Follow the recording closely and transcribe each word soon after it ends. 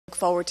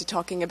forward to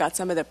talking about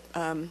some of the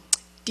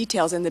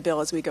details in the bill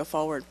as we go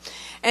forward.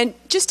 And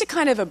just a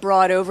kind of a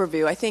broad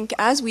overview, I think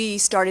as we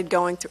started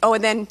going through,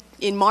 and then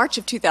in March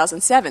of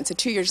 2007, so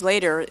 2 years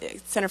later,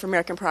 Center for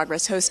American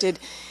Progress hosted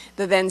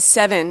the then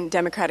 7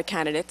 Democratic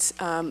candidates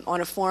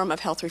on a forum of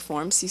health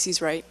reform.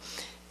 Cece's right.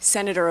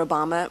 Senator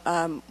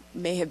Obama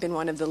may have been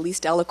one of the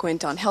least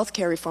eloquent on health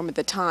care reform at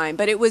the time,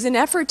 but it was an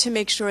effort to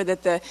make sure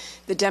that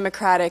the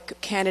Democratic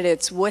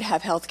candidates would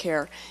have health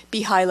care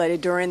be highlighted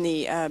during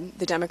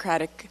the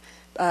Democratic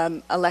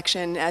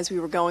election as we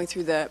were going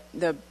through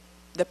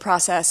the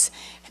process,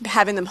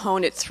 having them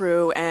hone it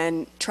through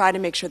and try to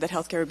make sure that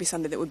health care would be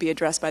something that would be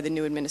addressed by the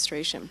new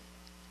administration.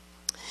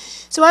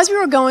 So as we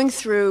were going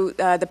through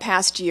the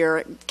past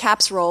year,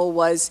 CAP's role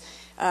was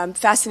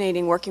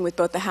fascinating, working with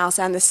both the House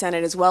and the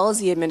Senate as well as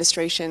the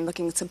administration,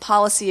 looking at some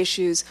policy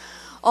issues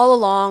all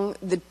along.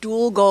 The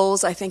dual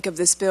goals, I think, of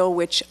this bill,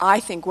 which I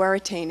think were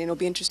attained, and it'll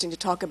be interesting to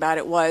talk about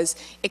it, was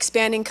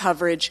expanding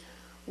coverage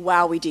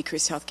while we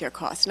decrease healthcare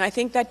costs. And I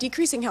think that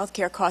decreasing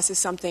healthcare costs is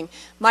something,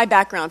 my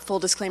background, full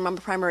disclaimer, I'm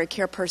a primary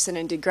care person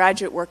and did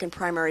graduate work in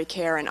primary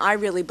care, and I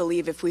really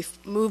believe if we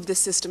move the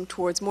system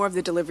towards more of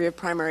the delivery of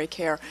primary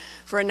care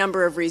for a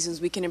number of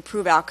reasons, we can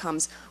improve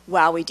outcomes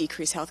while we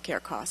decrease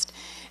healthcare costs.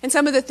 And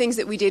some of the things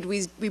that we did,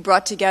 we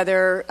brought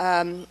together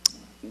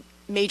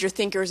major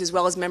thinkers as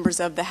well as members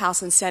of the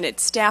House and Senate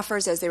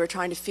staffers as they were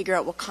trying to figure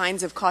out what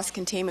kinds of cost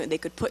containment they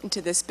could put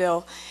into this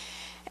bill.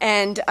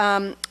 And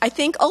I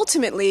think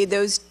ultimately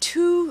those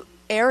 2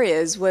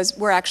 areas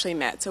were actually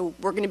met. So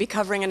we're going to be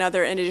covering an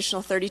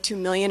additional 32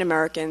 million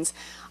Americans.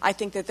 I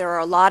think that there are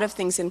a lot of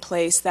things in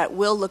place that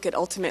will look at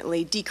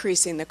ultimately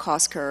decreasing the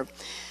cost curve.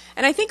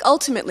 And I think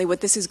ultimately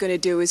what this is going to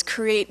do is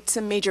create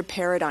some major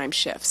paradigm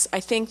shifts. I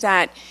think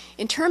that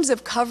in terms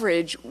of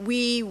coverage,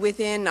 we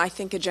within, I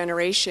think, a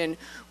generation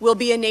will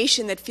be a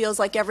nation that feels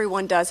like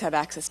everyone does have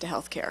access to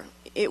health care.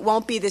 It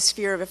won't be this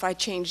fear of if I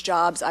change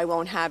jobs, I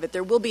won't have it.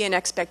 There will be an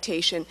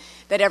expectation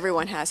that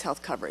everyone has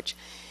health coverage.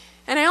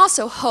 And I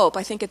also hope,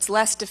 I think it's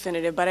less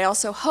definitive, but I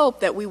also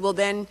hope that we will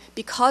then,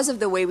 because of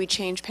the way we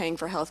change paying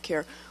for health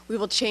care, we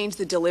will change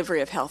the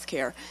delivery of health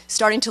care,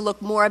 starting to look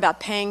more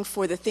about paying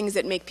for the things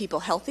that make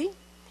people healthy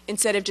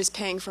instead of just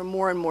paying for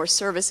more and more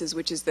services,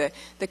 which is the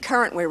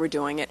current way we're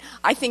doing it.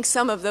 I think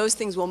some of those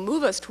things will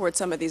move us towards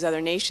some of these other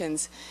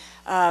nations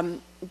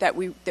that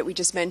we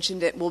just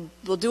mentioned that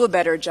will do a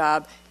better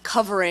job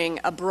covering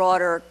a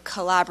broader,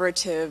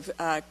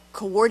 collaborative,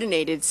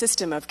 coordinated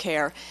system of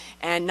care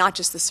and not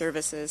just the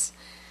services.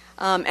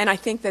 And I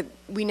think that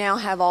we now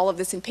have all of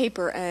this in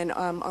paper and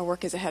our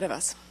work is ahead of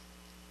us.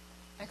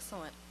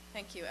 Excellent.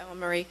 Thank you, Ellen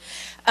Marie.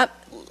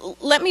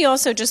 Let me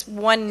also just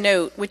one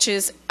note, which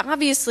is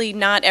obviously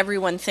not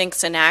everyone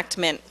thinks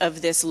enactment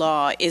of this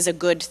law is a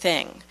good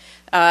thing.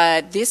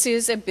 This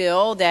is a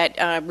bill that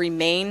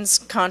remains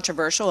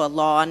controversial, a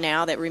law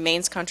now that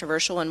remains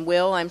controversial and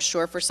will, I'm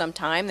sure, for some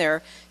time. There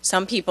are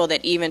some people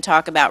that even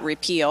talk about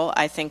repeal.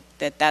 I think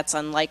that that's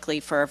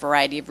unlikely for a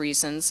variety of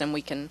reasons, and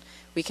we can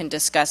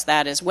discuss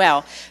that as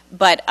well.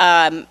 But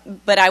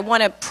I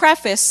want to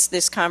preface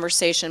this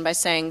conversation by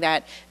saying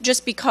that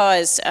just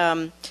because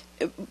the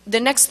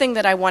next thing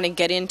that I want to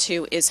get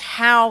into is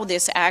how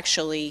this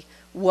actually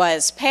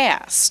was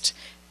passed.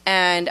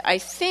 And I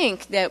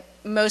think that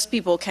most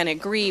people can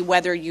agree,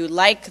 whether you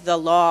like the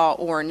law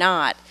or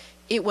not,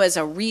 it was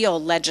a real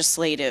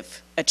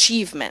legislative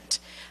achievement.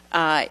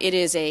 It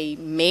is a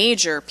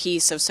major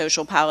piece of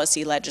social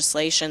policy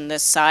legislation, the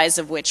size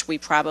of which we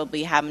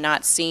probably have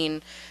not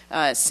seen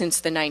since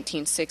the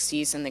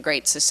 1960s and the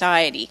Great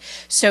Society.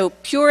 So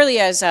purely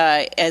as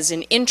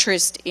an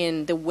interest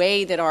in the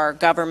way that our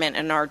government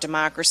and our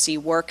democracy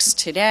works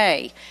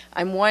today,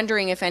 I'm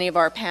wondering if any of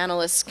our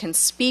panelists can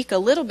speak a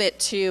little bit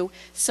to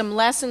some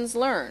lessons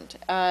learned.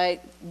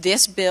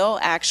 This bill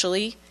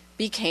actually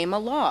became a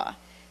law.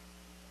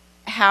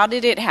 How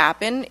did it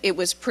happen? It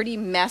was pretty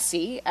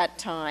messy at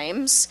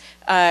times.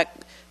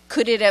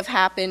 Could it have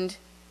happened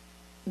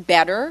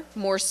better,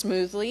 more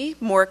smoothly,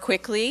 more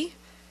quickly?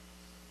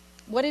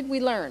 What did we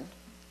learn?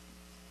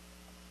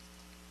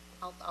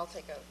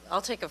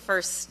 I'll take a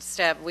first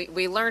step.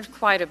 We learned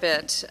quite a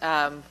bit.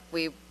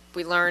 We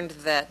learned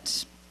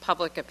that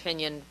public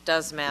opinion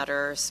does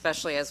matter,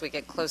 especially as we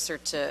get closer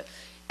to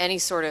any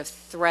sort of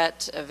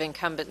threat of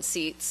incumbent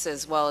seats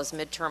as well as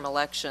midterm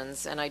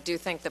elections. And I do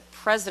think the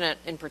president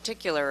in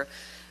particular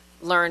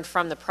learned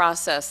from the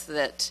process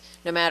that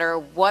no matter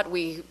what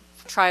we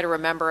try to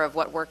remember of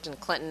what worked in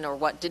Clinton or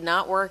what did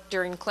not work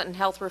during Clinton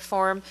health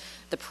reform,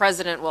 the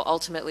president will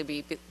ultimately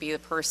be the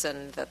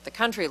person that the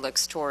country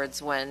looks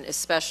towards when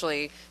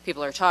especially they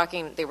were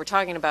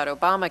talking about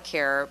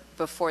Obamacare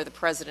before the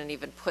president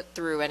even put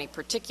through any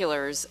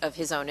particulars of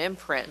his own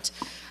imprint.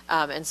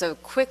 And so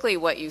quickly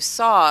what you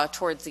saw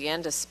towards the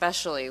end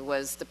especially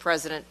was the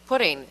president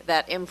putting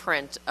that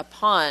imprint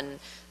upon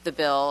the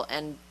bill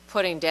and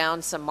putting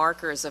down some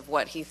markers of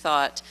what he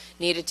thought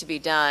needed to be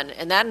done.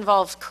 And that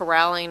involved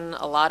corralling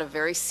a lot of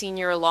very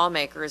senior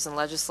lawmakers and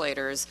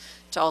legislators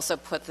to also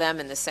put them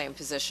in the same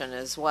position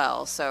as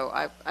well. So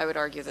I would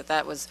argue that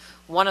that was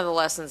one of the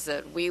lessons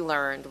that we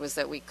learned, was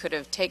that we could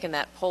have taken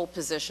that pole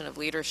position of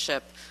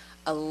leadership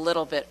a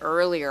little bit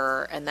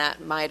earlier, and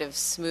that might have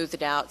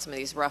smoothed out some of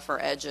these rougher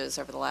edges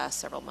over the last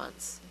several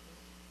months.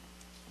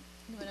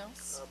 Anyone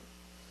else?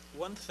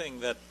 One thing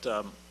that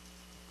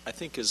I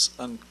think is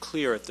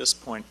unclear at this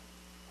point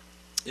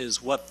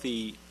is what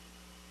the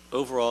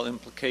overall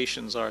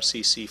implications are,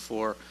 CC,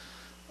 for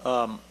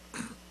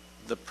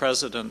the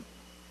President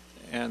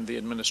and the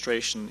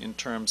administration in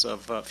terms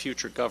of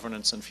future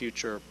governance and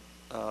future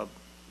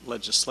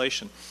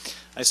legislation.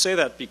 I say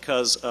that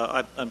because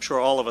I'm sure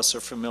all of us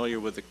are familiar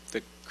with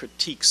the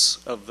critiques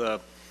of the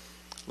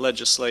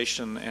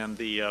legislation and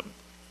the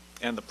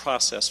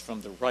process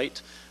from the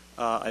right.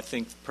 I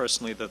think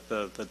personally that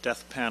the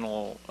death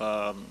panel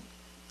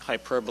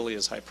hyperbole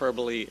is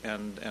hyperbole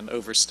and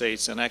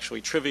overstates and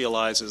actually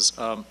trivializes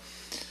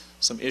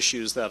some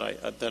issues that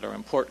are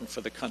important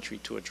for the country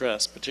to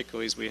address,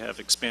 particularly as we have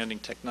expanding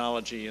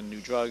technology and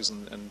new drugs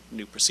and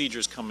new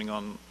procedures coming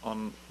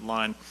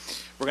online.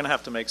 We're going to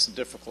have to make some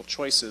difficult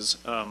choices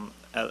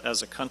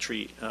as a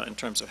country in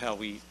terms of how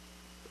we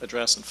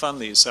address and fund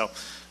these. So,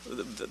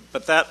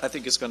 but that I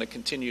think is going to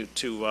continue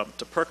to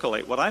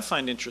percolate. What I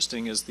find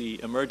interesting is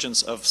the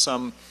emergence of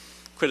some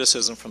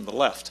criticism from the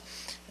left,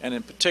 and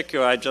in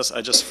particular, I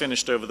just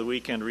finished over the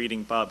weekend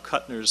reading Bob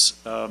Kuttner's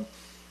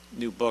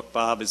new book.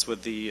 Bob is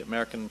with the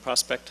American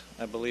Prospect,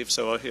 I believe,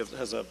 so he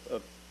has a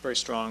very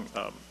strong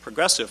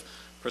progressive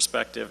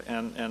perspective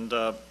and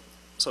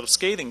sort of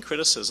scathing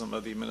criticism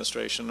of the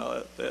administration.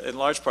 In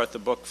large part, the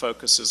book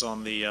focuses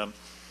on the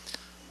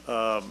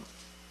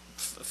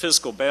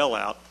fiscal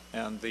bailout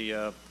and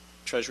the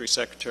Treasury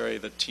Secretary,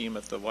 the team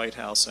at the White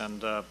House,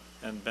 and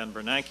Ben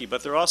Bernanke.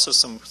 But there are also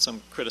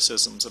some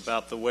criticisms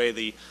about the way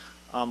the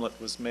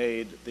omelet was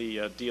made,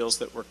 the deals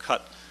that were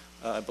cut,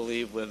 I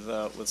believe,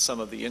 with some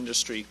of the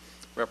industry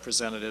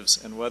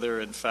representatives, and whether,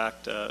 in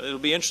fact, it'll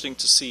be interesting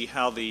to see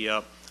how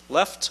the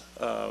left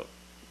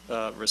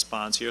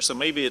responds here. So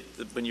maybe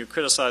when you're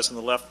criticizing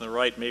the left and the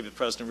right, maybe the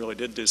president really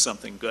did do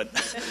something good.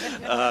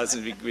 It's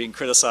being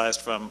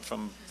criticized from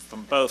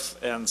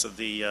both ends of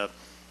the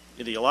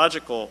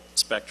ideological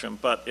spectrum,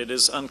 but it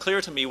is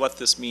unclear to me what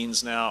this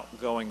means now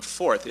going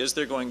forth. Is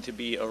there going to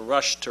be a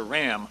rush to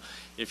ram,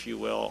 if you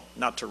will,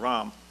 not to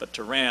ram, but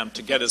to ram,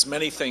 to get as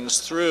many things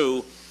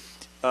through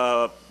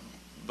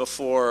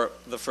before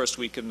the first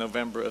week of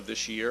November of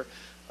this year?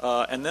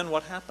 And then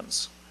what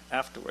happens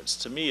afterwards?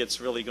 To me, it's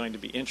really going to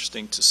be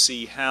interesting to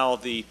see how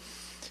the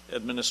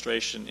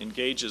administration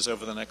engages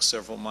over the next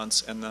several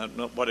months, and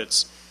what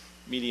its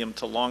medium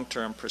to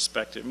long-term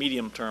perspective,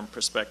 medium-term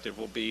perspective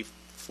will be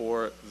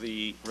for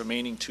the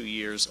remaining 2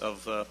 years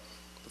of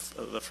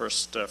the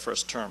first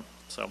term.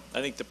 So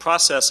I think the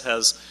process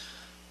has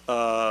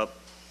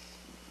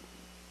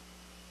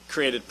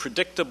created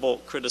predictable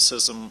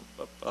criticism,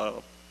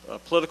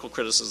 political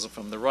criticism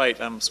from the right.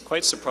 I'm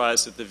quite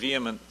surprised at the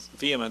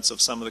vehemence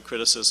of some of the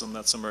criticism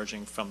that's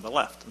emerging from the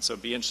left. And so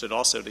I'd be interested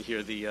also to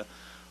hear the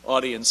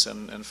audience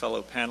and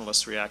fellow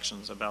panelists'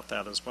 reactions about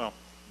that as well.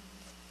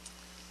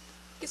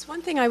 I guess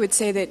one thing I would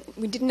say that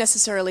we didn't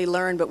necessarily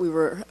learn, but we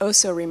were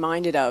also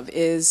reminded of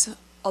is,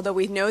 although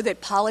we know that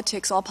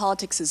all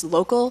politics is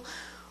local,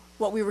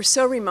 what we were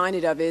so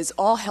reminded of is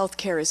all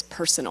healthcare is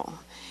personal.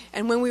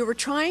 And when we were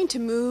trying to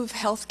move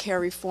healthcare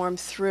reform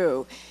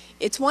through,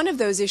 it's one of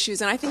those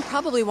issues, and I think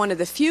probably one of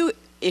the few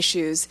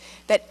issues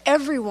that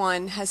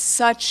everyone has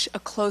such a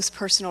close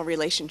personal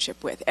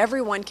relationship with.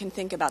 Everyone can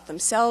think about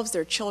themselves,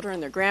 their children,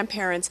 their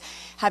grandparents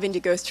having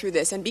to go through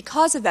this. And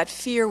because of that,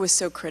 fear was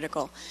so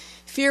critical.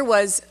 Fear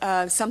was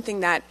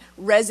something that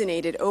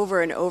resonated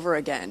over and over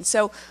again.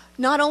 So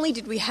not only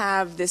did we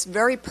have this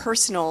very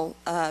personal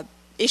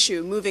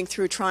issue moving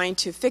through trying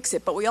to fix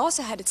it, but we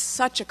also had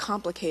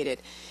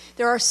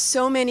there are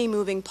so many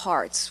moving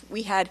parts.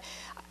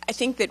 I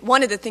think that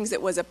one of the things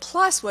that was a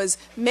plus was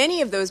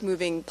many of those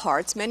moving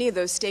parts, many of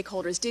those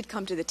stakeholders did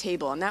come to the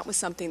table, and that was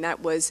something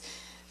that was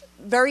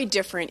very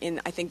different in,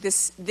 I think,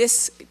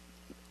 this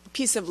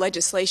piece of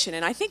legislation,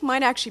 and I think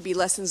might actually be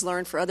lessons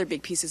learned for other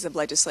big pieces of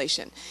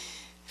legislation.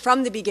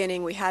 From the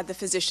beginning, we had the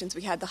physicians,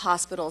 we had the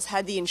hospitals,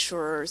 had the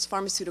insurers,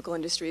 pharmaceutical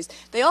industries.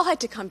 They all had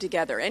to come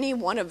together. Any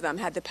one of them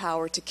had the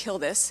power to kill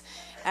this,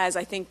 as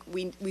I think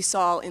we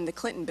saw in the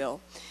Clinton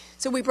bill.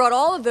 So we brought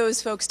all of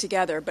those folks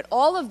together, but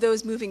all of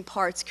those moving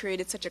parts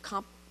created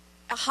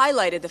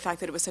highlighted the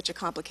fact that it was such a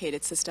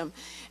complicated system,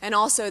 and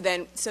also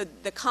then, so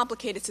the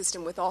complicated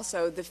system with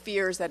also the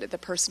fears that at the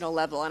personal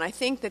level. And I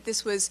think that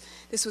this was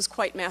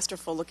quite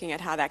masterful, looking at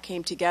how that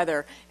came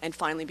together and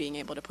finally being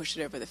able to push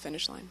it over the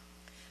finish line.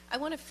 I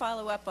want to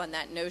follow up on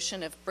that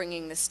notion of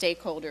bringing the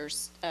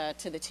stakeholders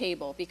to the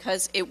table,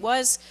 because it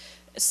was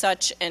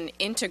such an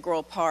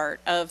integral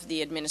part of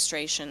the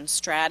administration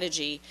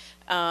strategy,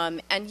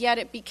 and yet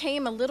it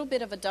became a little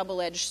bit of a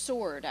double-edged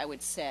sword, I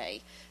would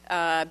say,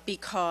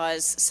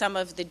 because some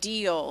of the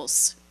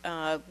deals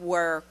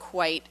were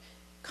quite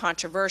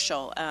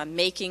controversial.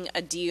 Making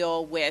a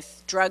deal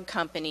with drug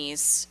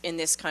companies in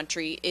this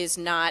country is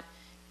not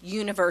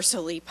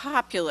universally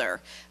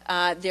popular.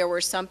 There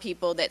were some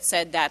people that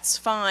said that's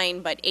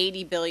fine, but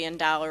 $80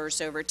 billion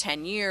over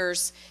 10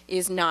 years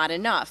is not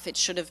enough. It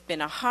should have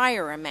been a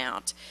higher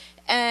amount.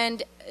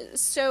 And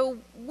so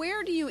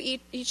where do you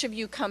each of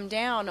you come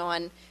down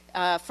on,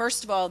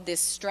 first of all, this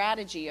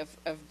strategy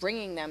of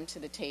bringing them to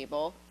the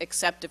table,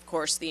 except, of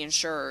course, the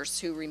insurers,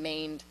 who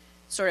remained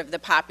sort of the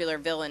popular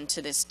villain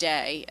to this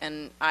day,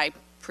 and I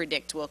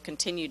predict will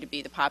continue to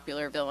be the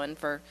popular villain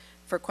for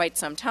quite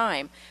some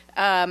time.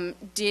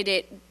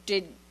 Did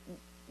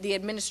the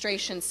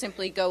administration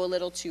simply go a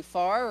little too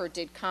far, or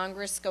did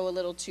Congress go a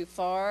little too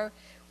far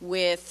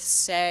with,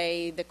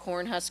 say, the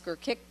Cornhusker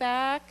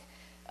kickback?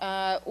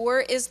 Or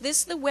is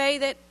this the way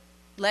that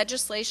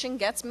legislation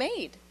gets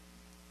made?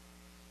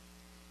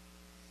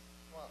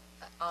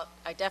 Well,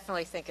 I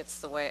definitely think it's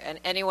the way, and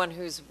anyone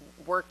who's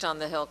worked on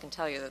the Hill can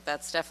tell you that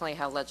that's definitely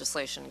how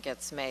legislation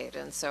gets made.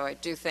 And so I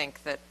do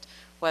think that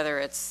whether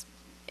it's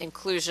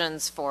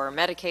inclusions for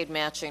Medicaid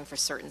matching for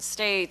certain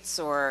states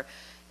or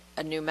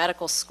a new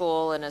medical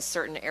school in a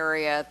certain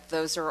area,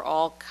 those are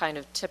all kind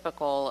of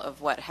typical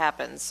of what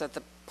happens. So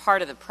the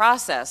part of the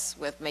process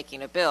with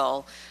making a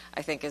bill,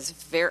 I think, is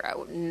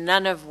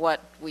none of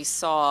what we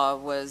saw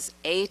was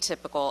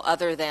atypical,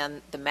 other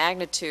than the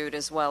magnitude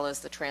as well as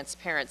the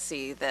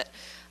transparency that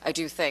I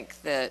do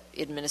think the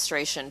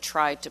administration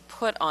tried to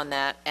put on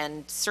that.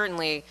 And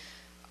certainly,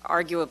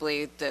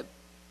 arguably, the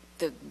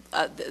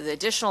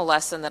additional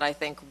lesson that I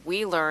think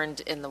we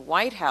learned in the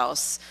White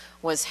House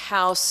was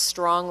how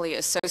strongly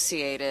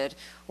associated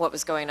what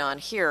was going on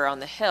here on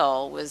the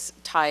Hill was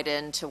tied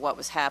into what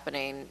was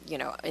happening,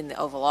 in the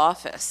Oval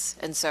Office.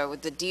 And so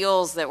the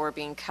deals that were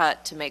being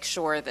cut to make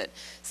sure that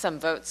some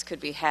votes could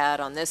be had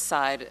on this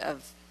side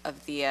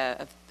of the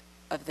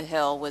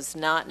Hill was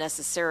not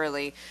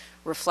necessarily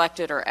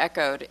reflected or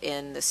echoed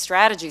in the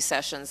strategy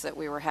sessions that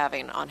we were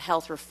having on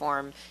health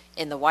reform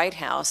in the White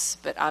House,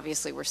 but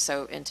obviously we're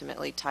so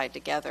intimately tied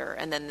together.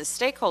 And then the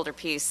stakeholder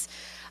piece,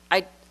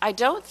 I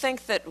don't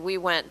think that we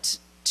went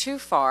too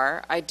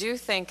far. I do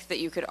think that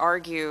you could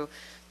argue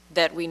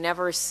that we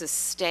never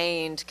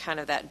sustained kind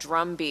of that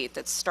drumbeat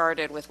that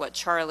started with what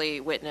Charlie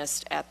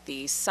witnessed at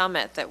the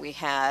summit that we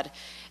had.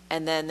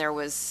 And then there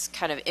was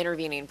kind of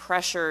intervening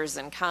pressures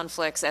and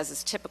conflicts, as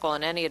is typical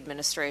in any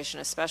administration,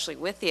 especially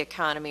with the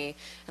economy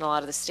and a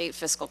lot of the state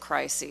fiscal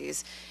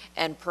crises.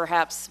 And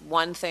perhaps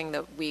one thing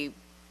that we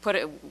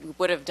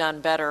would have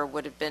done better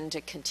would have been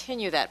to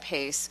continue that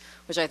pace,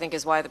 which I think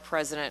is why the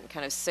president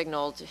kind of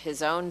signaled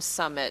his own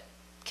summit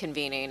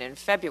convening in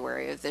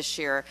February of this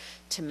year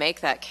to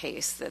make that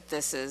case that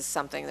this is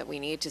something that we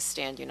need to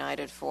stand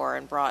united for,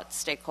 and brought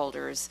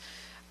stakeholders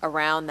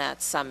around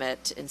that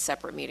summit in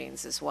separate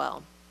meetings as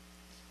well.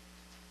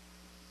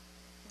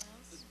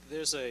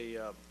 There's a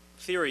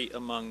theory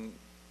among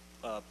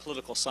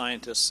political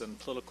scientists and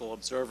political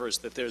observers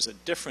that there's a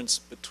difference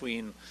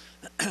between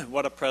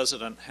what a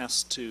president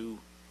has to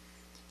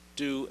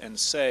do and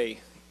say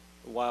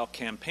while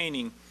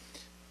campaigning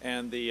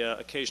and the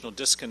occasional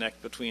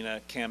disconnect between a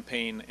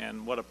campaign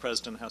and what a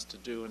president has to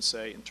do and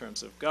say in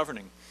terms of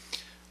governing.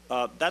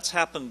 That's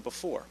happened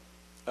before.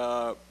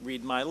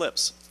 Read my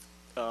lips.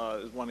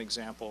 One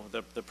example,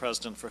 the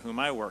president for whom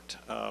I worked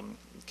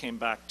came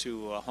back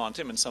to haunt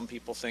him, and some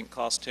people think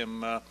cost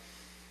him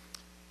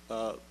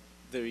the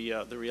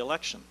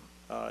re-election.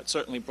 It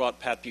certainly brought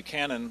Pat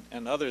Buchanan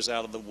and others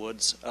out of the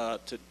woods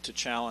to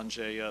challenge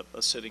a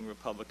sitting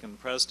Republican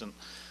president.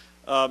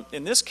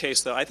 In this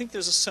case, though, I think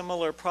there's a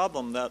similar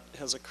problem that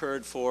has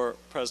occurred for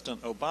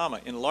President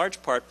Obama, in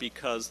large part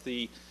because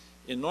the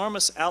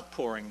enormous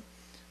outpouring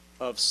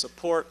of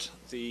support,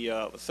 the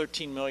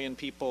 13 million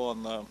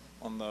people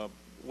on the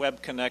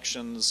web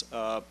connections,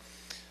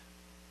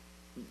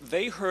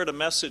 they heard a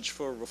message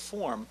for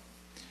reform,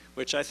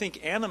 which I think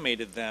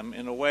animated them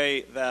in a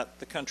way that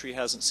the country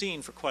hasn't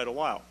seen for quite a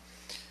while.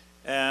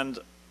 And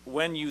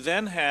when you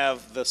then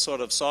have the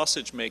sort of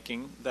sausage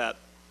making that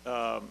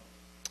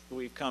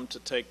we've come to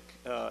take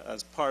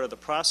as part of the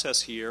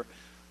process here,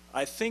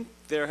 I think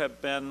there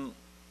have been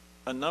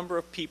a number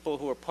of people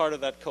who are part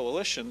of that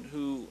coalition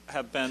who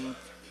have been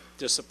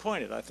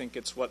disappointed. I think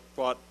it's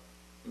what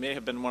may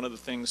have been one of the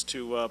things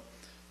to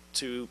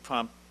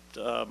prompt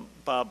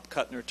Bob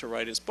Kuttner to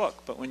write his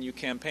book. But when you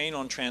campaign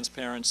on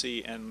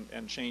transparency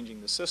and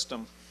changing the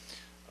system,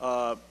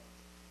 by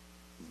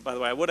the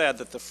way, I would add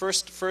that the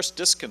first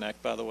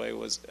disconnect, by the way,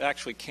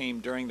 actually came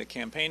during the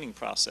campaigning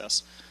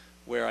process,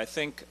 where I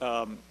think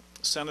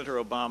Senator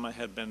Obama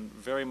had been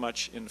very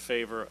much in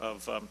favor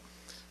of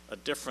a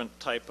different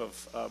type of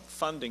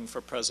funding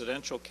for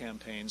presidential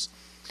campaigns,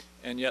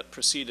 and yet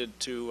proceeded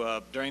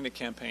to, during the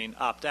campaign,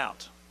 opt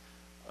out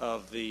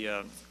of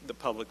the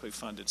publicly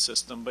funded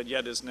system, but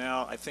yet is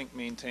now, I think,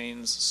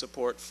 maintains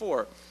support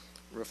for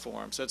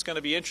reform. So it's going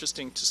to be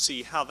interesting to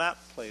see how that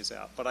plays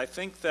out. But I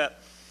think that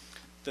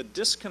the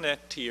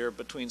disconnect here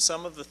between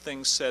some of the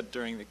things said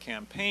during the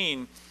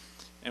campaign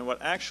and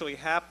what actually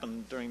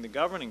happened during the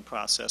governing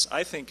process,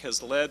 I think,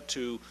 has led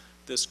to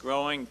this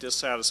growing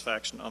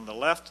dissatisfaction on the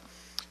left.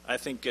 I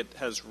think it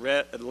has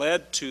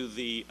led to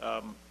the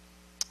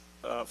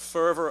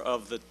fervor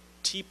of the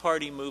Tea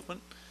Party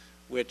movement,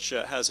 which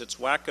has its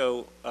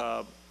wacko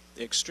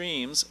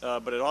extremes,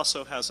 but it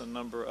also has a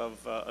number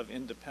of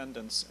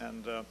independents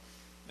and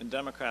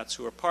Democrats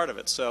who are part of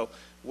it. So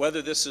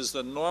whether this is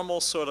the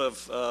normal sort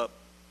of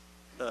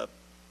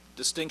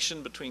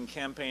distinction between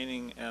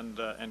campaigning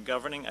and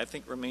governing, I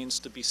think remains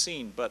to be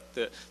seen. But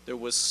there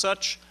was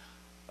such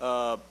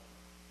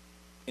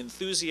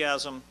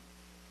enthusiasm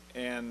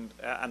and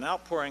an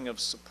outpouring of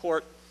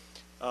support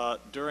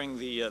during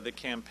the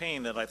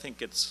campaign that I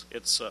think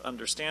it's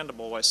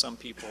understandable why some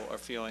people are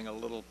feeling a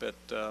little bit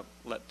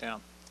let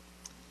down.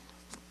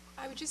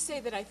 I would just say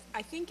that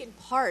I think in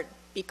part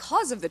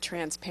because of the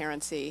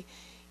transparency,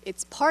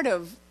 it's part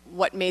of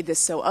what made this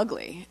so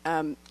ugly.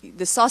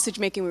 The sausage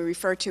making we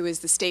refer to is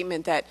the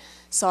statement that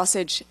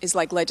sausage is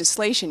like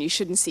legislation. You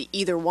shouldn't see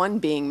either one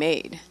being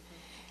made.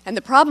 And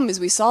the problem is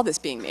we saw this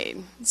being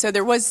made. So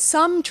there was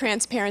some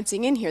transparency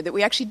in here that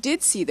we actually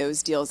did see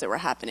those deals that were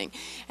happening.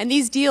 And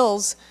these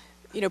deals,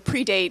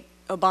 predate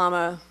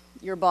Obama,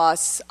 your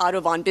boss,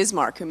 Otto von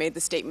Bismarck, who made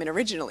the statement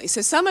originally.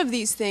 So some of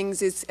these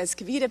things, as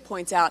Kavita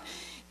points out,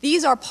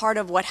 these are part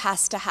of what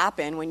has to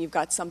happen when you've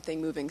got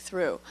something moving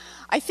through.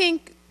 I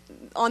think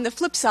on the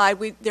flip side,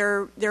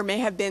 there may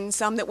have been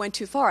some that went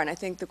too far, and I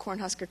think the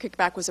Cornhusker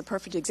kickback was a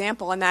perfect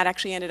example, and that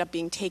actually ended up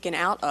being taken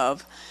out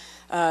of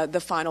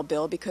the final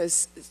bill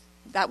because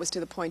that was to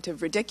the point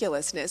of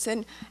ridiculousness.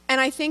 And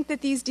I think that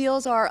these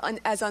deals are,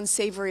 as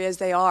unsavory as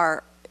they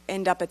are,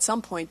 end up at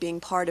some point being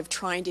part of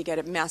trying to get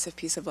a massive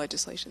piece of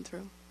legislation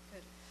through.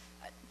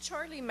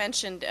 Charlie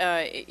mentioned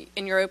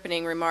in your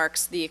opening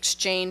remarks the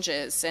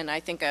exchanges, and I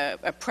think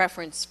a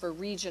preference for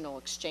regional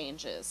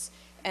exchanges.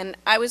 And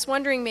I was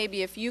wondering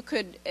maybe if you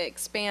could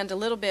expand a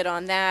little bit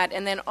on that,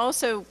 and then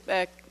also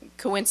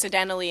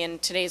coincidentally in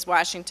today's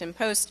Washington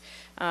Post,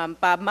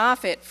 Bob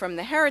Moffett from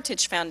the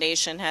Heritage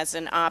Foundation has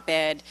an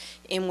op-ed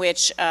in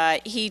which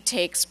he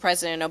takes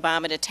President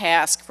Obama to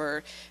task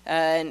for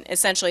and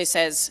essentially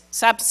says,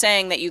 stop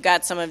saying that you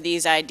got some of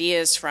these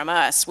ideas from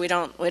us. We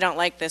don't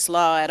like this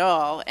law at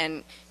all.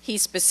 And he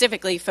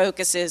specifically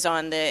focuses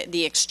on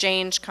the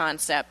exchange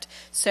concept.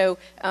 So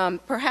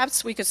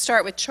perhaps we could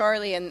start with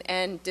Charlie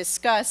and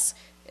discuss,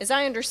 as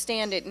I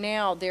understand it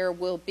now, there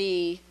will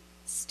be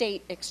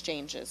state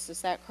exchanges.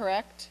 Is that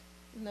correct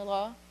in the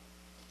law?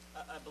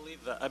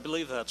 I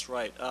believe that's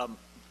right.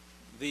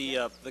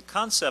 The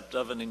concept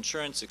of an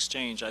insurance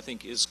exchange, I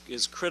think,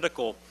 is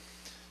critical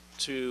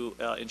to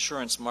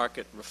insurance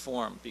market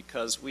reform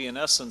because we, in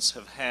essence,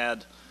 have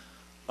had,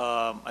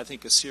 I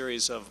think, a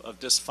series of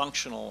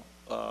dysfunctional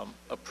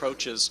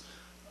approaches.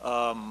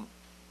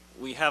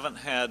 We haven't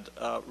had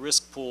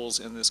risk pools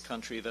in this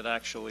country that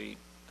actually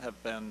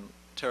have been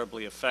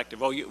terribly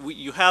effective. Well,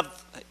 you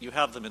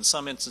have them in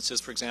some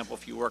instances. For example,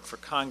 if you work for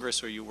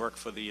Congress or you work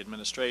for the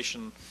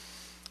administration,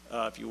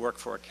 if you work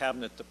for a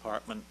cabinet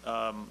department,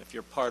 if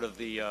you're part of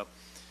the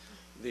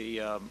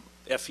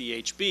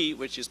FEHB,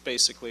 which is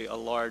basically a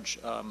large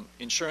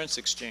insurance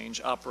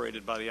exchange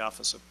operated by the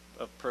Office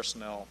of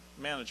Personnel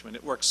Management,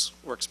 it works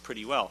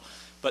pretty well.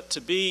 But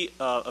to be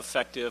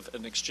effective,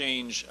 an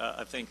exchange,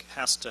 I think,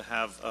 has to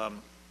have a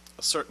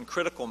certain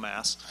critical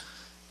mass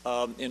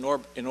in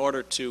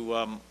order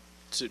to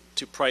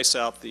price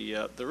out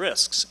the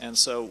risks. And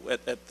so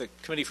at the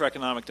Committee for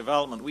Economic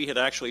Development, we had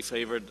actually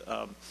favored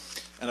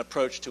an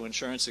approach to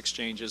insurance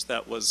exchanges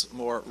that was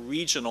more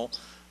regional,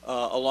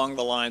 along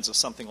the lines of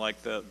something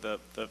like the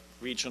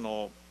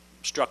regional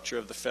structure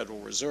of the Federal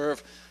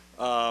Reserve.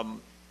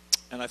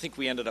 And I think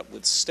we ended up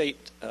with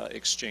state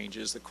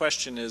exchanges. The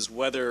question is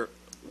whether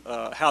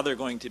how they're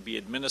going to be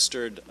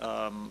administered.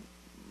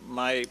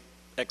 My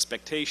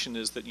expectation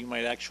is that you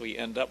might actually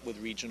end up with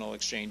regional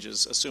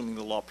exchanges, assuming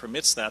the law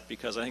permits that,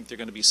 because I think there are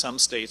going to be some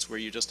states where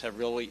you just have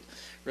really,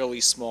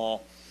 really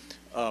small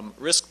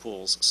risk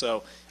pools.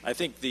 So I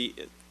think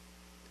it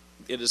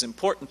is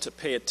important to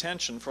pay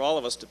attention, for all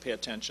of us to pay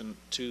attention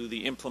to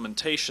the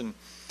implementation.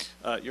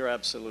 You're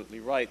absolutely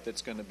right.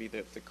 That's going to be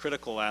the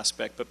critical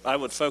aspect. But I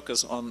would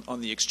focus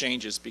on the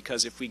exchanges,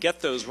 because if we get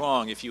those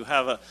wrong, if you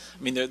have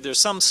there's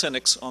some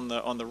cynics on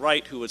the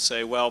right who would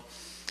say, well,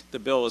 the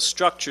bill is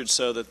structured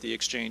so that the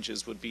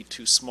exchanges would be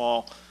too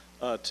small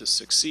to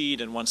succeed,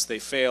 and once they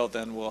fail,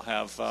 then we'll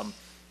have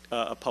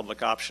a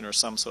public option or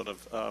some sort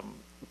of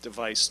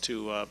device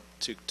to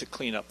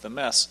clean up the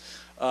mess.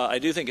 I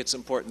do think it's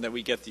important that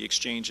we get the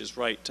exchanges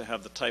right to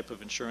have the type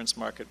of insurance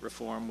market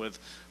reform with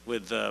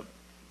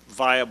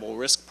viable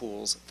risk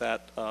pools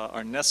that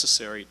are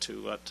necessary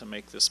to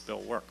make this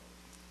bill work.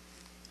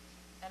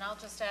 And I'll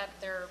just add,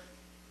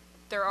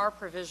 there are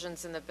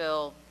provisions in the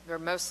bill. They're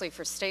mostly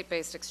for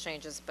state-based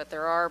exchanges, but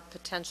there are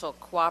potential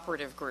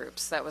cooperative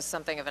groups. That was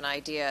something of an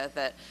idea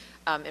that,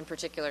 in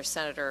particular,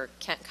 Senator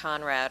Kent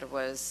Conrad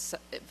was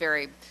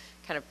very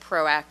kind of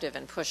proactive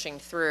in pushing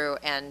through,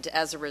 and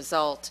as a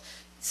result,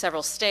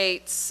 several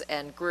states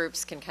and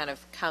groups can kind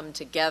of come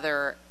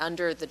together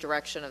under the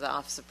direction of the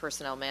Office of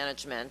Personnel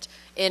Management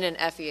in an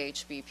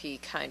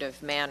FEHBP kind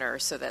of manner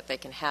so that they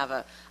can have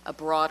a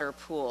broader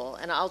pool.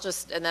 And I'll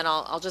just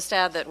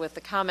add that with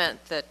the comment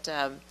that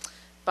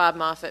Bob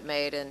Moffett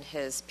made in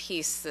his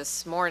piece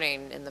this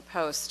morning in the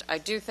Post, I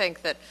do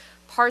think that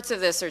parts of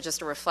this are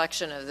just a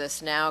reflection of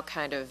this now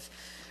kind of,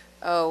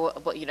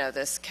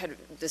 this kind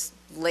of this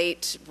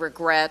late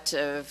regret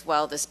of,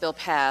 well, this bill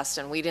passed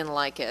and we didn't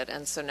like it,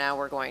 and so now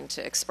we're going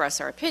to express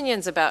our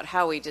opinions about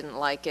how we didn't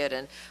like it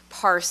and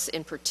parse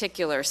in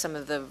particular some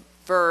of the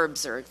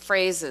verbs or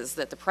phrases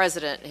that the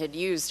president had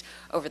used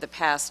over the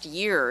past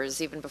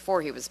years, even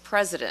before he was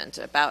president,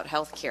 about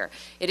health care.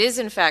 It is,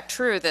 in fact,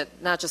 true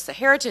that not just the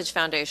Heritage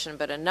Foundation,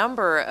 but a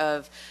number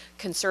of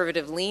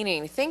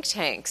conservative-leaning think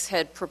tanks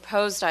had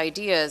proposed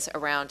ideas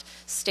around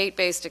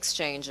state-based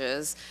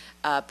exchanges.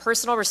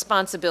 Personal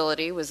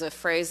responsibility was a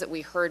phrase that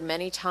we heard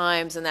many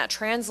times, and that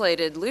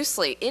translated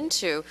loosely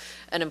into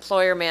an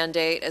employer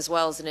mandate as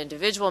well as an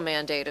individual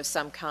mandate of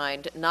some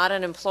kind, not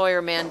an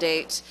employer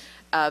mandate.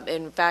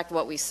 In fact,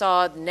 what we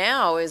saw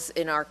now is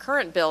in our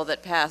current bill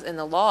that passed in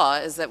the law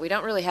is that we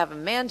don't really have a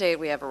mandate,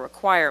 we have a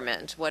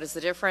requirement. What is the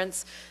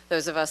difference?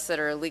 Those of us that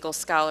are legal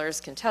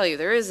scholars can tell you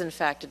there is, in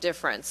fact, a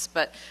difference.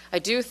 But I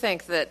do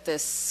think that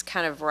this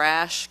kind of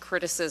rash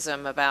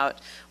criticism about,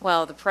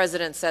 well, the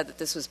president said that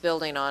this was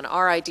building on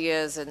our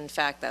ideas, and in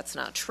fact, that's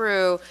not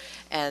true,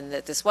 and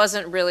that this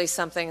wasn't really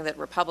something that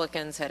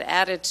Republicans had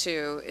added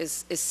to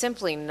is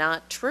simply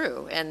not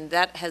true. And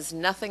that has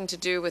nothing to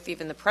do with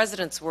even the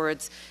president's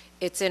words.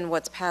 It's in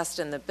what's passed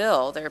in the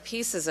bill. There are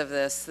pieces of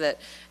this that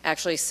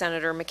actually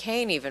Senator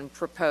McCain even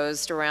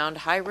proposed around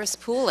high-risk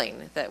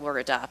pooling that were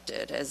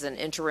adopted as an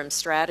interim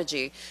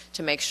strategy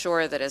to make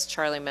sure that, as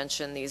Charlie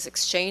mentioned, these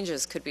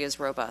exchanges could be as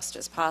robust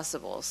as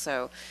possible.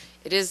 So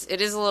it is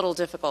a little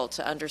difficult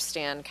to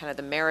understand kind of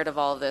the merit of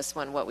all of this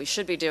when what we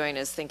should be doing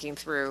is thinking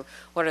through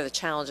what are the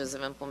challenges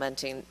of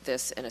implementing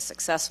this in a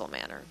successful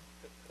manner.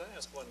 Could I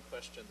ask one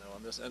question, though,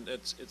 on this? And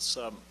it's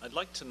I'd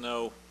like to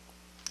know,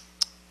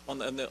 on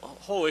the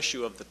whole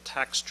issue of the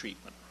tax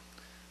treatment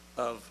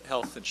of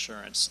health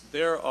insurance,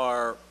 there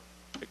are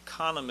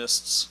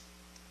economists,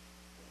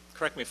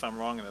 correct me if I'm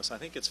wrong in this, I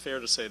think it's fair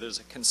to say there's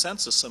a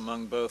consensus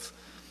among both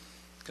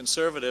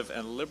conservative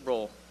and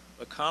liberal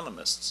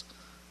economists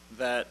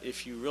that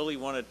if you really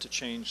wanted to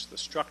change the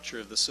structure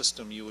of the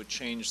system, you would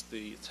change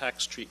the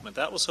tax treatment.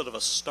 That was sort of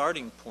a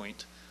starting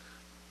point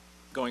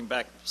going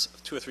back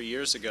 2 or 3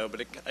 years ago,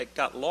 but it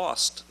got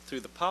lost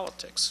through the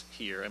politics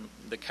here. And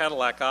the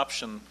Cadillac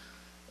option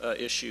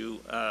issue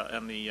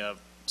and the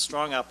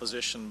strong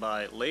opposition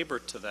by labor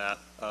to that,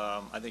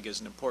 I think,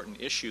 is an important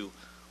issue.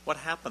 What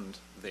happened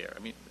there? I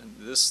mean,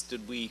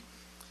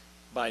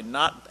 by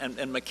not, and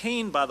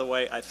McCain, by the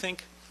way, I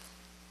think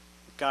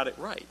got it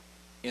right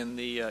in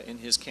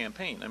his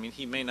campaign. I mean,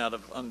 he may not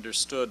have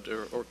understood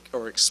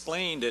or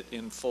explained it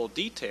in full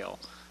detail,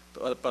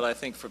 but I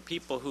think for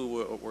people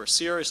who were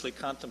seriously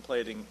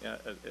contemplating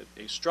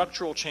a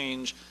structural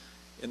change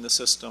in the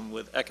system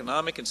with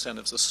economic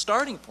incentives, the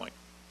starting point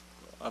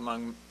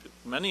among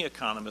many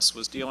economists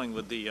was dealing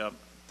with the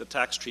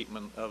tax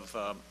treatment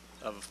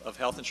of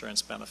health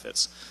insurance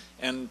benefits,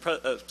 and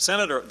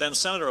Senator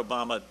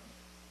Obama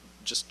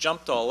just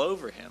jumped all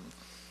over him.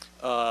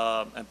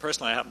 And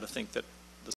personally, I happen to think that